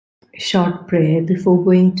Short prayer before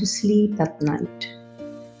going to sleep at night.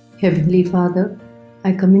 Heavenly Father,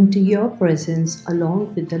 I come into your presence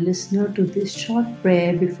along with the listener to this short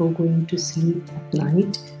prayer before going to sleep at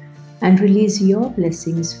night and release your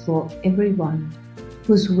blessings for everyone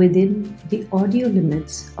who's within the audio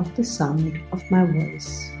limits of the sound of my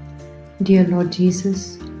voice. Dear Lord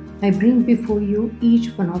Jesus, I bring before you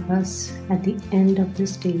each one of us at the end of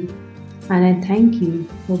this day, and I thank you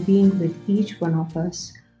for being with each one of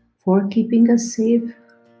us, for keeping us safe,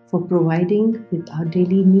 for providing with our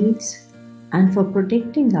daily needs, and for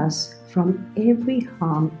protecting us from every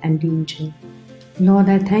harm and danger. Lord,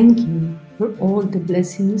 I thank you for all the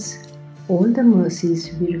blessings, all the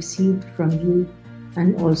mercies we received from you,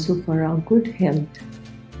 and also for our good health.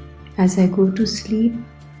 As I go to sleep,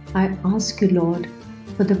 I ask you, Lord,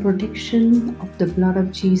 for the protection of the blood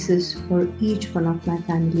of Jesus for each one of my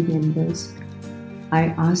family members. I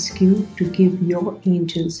ask you to give your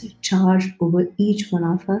angels charge over each one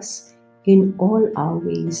of us in all our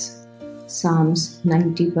ways. Psalms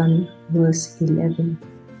 91 verse 11.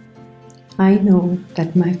 I know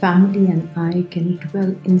that my family and I can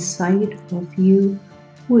dwell inside of you,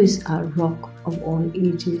 who is our rock of all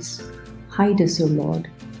ages. Hide us, O Lord,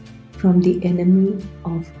 from the enemy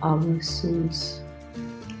of our souls.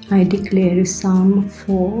 I declare Psalm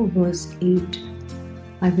 4 verse 8.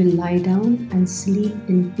 I will lie down and sleep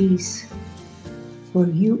in peace. For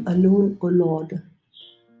you alone, O Lord,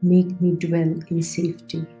 make me dwell in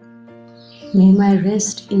safety. May my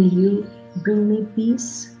rest in you bring me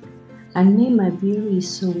peace, and may my weary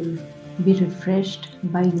soul be refreshed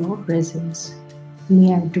by your presence.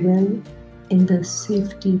 May I dwell in the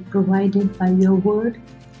safety provided by your word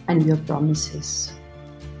and your promises.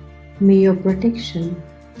 May your protection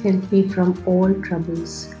help me from all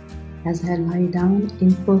troubles, as I lie down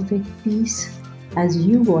in perfect peace as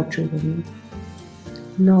you watch over me.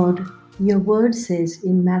 Lord, your word says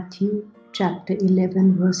in Matthew chapter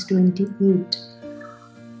 11 verse 28,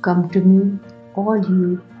 "Come to me, all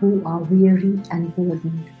you who are weary and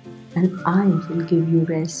burdened, and I will give you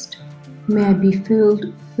rest." May I be filled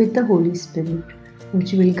with the Holy Spirit,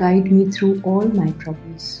 which will guide me through all my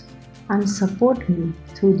troubles and support me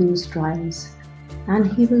through those trials, and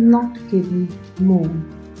he will not give me more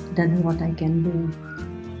than what I can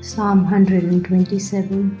bear. Psalm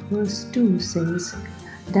 127 verse 2 says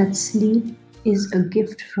that sleep is a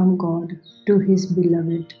gift from God to his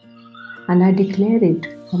beloved, and I declare it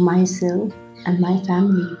for myself and my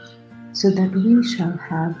family, so that we shall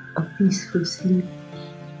have a peaceful sleep.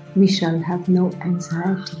 We shall have no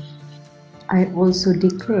anxiety. I also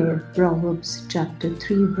declare Proverbs chapter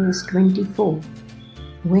 3 verse 24.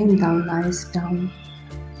 When thou liest down,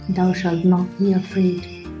 thou shalt not be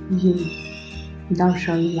afraid. Yea, thou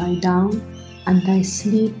shalt lie down, and thy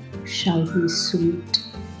sleep shall be sweet.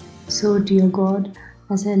 So, dear God,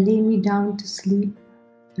 as I lay me down to sleep,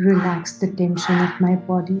 relax the tension of my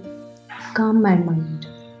body, calm my mind,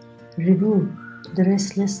 remove the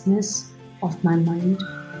restlessness of my mind,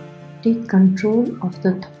 take control of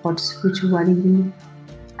the thoughts which worry me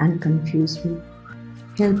and confuse me.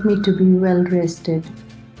 Help me to be well rested.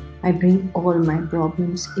 I bring all my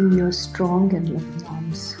problems in your strong and loving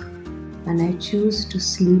arms, and I choose to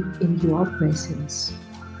sleep in your presence.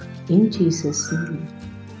 In Jesus' name,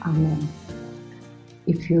 Amen.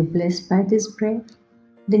 If you're blessed by this prayer,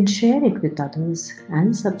 then share it with others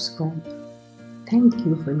and subscribe. Thank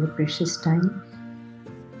you for your precious time.